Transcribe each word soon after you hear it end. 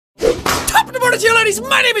Top of the morning to you ladies,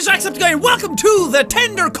 my name is Jacksepticeye and welcome to The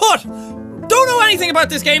Tender Cut! Don't know anything about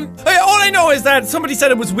this game. All I know is that somebody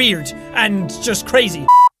said it was weird and just crazy.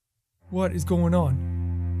 What is going on?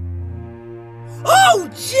 Oh,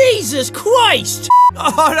 Jesus Christ!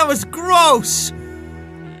 Oh, that was gross!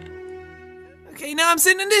 Okay, now I'm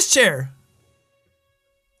sitting in this chair.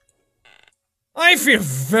 I feel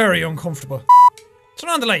very uncomfortable. Turn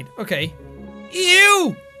on the light, okay.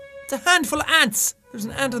 Ew! It's a handful of ants. There's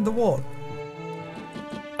an ant on the wall.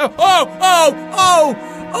 Oh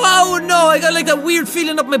no, I got like that weird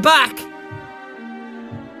feeling up my back.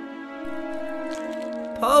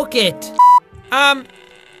 Poke it. I'm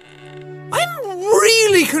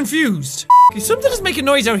really confused. Okay, something is making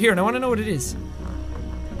noise out here and I want to know what it is.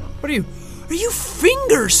 What are you? Are you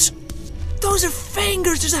fingers? Those are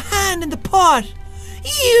fingers. There's a hand in the pot.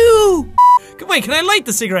 Ew! Wait, can I light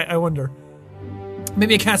the cigarette, I wonder?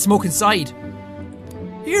 Maybe I can't smoke inside.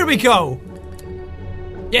 Here we go.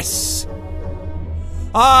 Yes.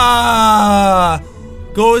 Ah,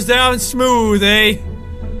 goes down smooth, eh?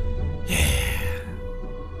 Yeah.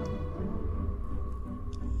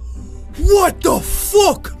 What the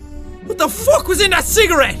fuck? What the fuck was in that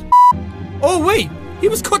cigarette? Oh wait, he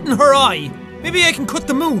was cutting her eye. Maybe I can cut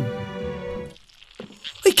the moon.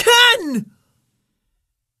 I can!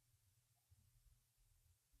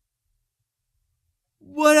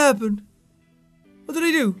 What happened? What did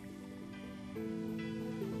I do?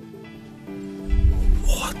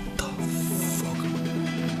 What the fuck?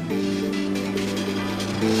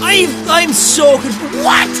 I'm so confused.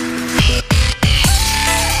 What?